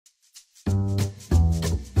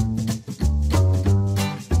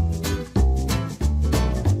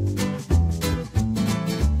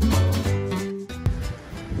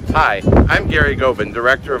Hi, I'm Gary Gobin,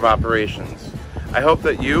 Director of Operations. I hope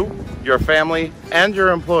that you, your family, and your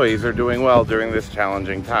employees are doing well during this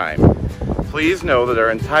challenging time. Please know that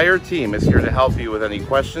our entire team is here to help you with any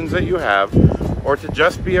questions that you have or to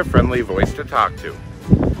just be a friendly voice to talk to.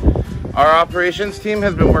 Our operations team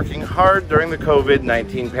has been working hard during the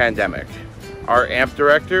COVID-19 pandemic. Our AMP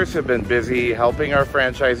directors have been busy helping our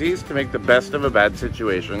franchisees to make the best of a bad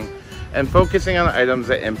situation and focusing on items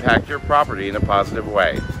that impact your property in a positive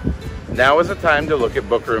way. Now is the time to look at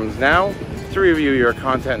book rooms now, to review your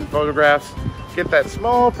content and photographs, get that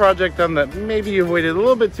small project done that maybe you've waited a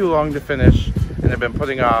little bit too long to finish and have been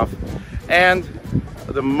putting off, and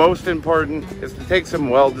the most important is to take some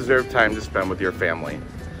well-deserved time to spend with your family.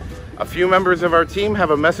 A few members of our team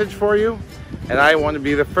have a message for you, and I want to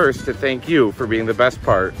be the first to thank you for being the best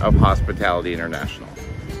part of Hospitality International.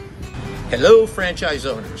 Hello franchise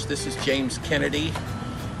owners, this is James Kennedy,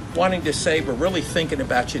 wanting to say we're really thinking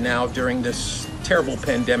about you now during this terrible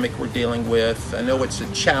pandemic we're dealing with. I know it's a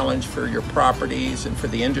challenge for your properties and for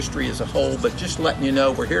the industry as a whole, but just letting you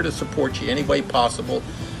know we're here to support you any way possible,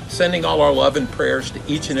 sending all our love and prayers to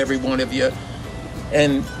each and every one of you.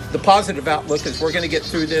 And the positive outlook is we're going to get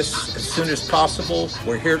through this as soon as possible.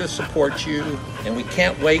 We're here to support you, and we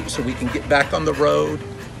can't wait so we can get back on the road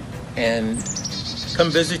and come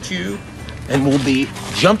visit you. And we'll be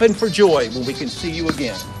jumping for joy when we can see you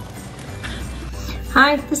again.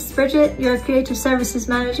 Hi, this is Bridget, your Creative Services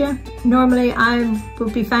Manager. Normally I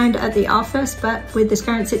would be found at the office, but with this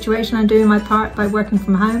current situation I'm doing my part by working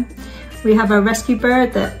from home. We have a rescue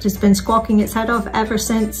bird that's just been squawking its head off ever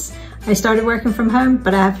since I started working from home,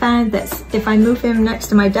 but I have found that if I move him next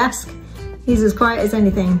to my desk, he's as quiet as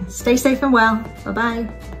anything. Stay safe and well. Bye-bye.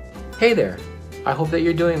 Hey there. I hope that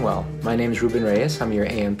you're doing well. My name is Ruben Reyes. I'm your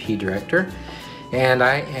AMP director, and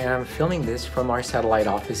I am filming this from our satellite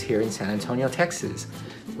office here in San Antonio, Texas,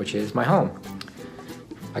 which is my home.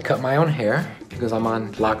 I cut my own hair because I'm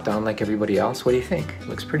on lockdown like everybody else. What do you think?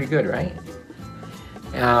 Looks pretty good, right?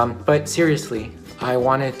 But seriously, I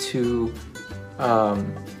wanted to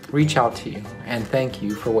reach out to you and thank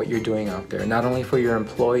you for what you're doing out there, not only for your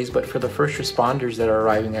employees, but for the first responders that are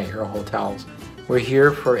arriving at your hotels. We're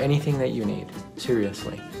here for anything that you need,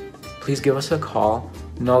 seriously. Please give us a call.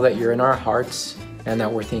 Know that you're in our hearts and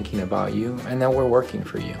that we're thinking about you and that we're working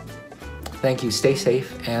for you. Thank you, stay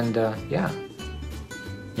safe, and yeah,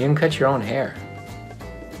 you can cut your own hair.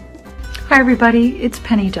 Hi everybody, it's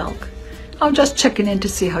Penny Delk. I'm just checking in to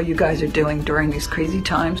see how you guys are doing during these crazy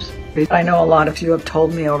times. I know a lot of you have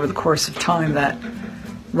told me over the course of time that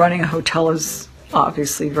running a hotel is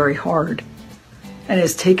obviously very hard and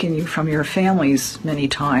has taken you from your families many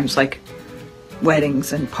times, like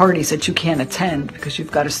weddings and parties that you can't attend because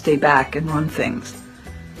you've got to stay back and run things.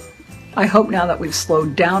 I hope now that we've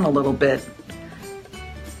slowed down a little bit,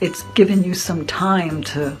 it's given you some time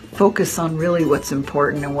to focus on really what's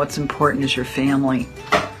important, and what's important is your family.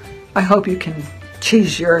 I hope you can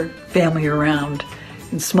chase your family around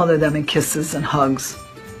and smother them in kisses and hugs,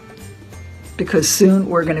 because soon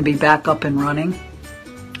we're going to be back up and running,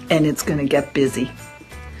 and it's going to get busy,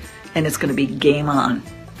 and it's going to be game on.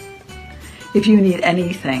 If you need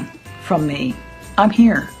anything from me, I'm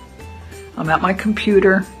here. I'm at my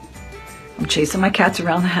computer, I'm chasing my cats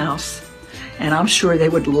around the house, and I'm sure they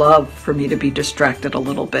would love for me to be distracted a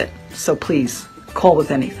little bit. So please, call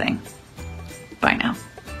with anything. Bye now.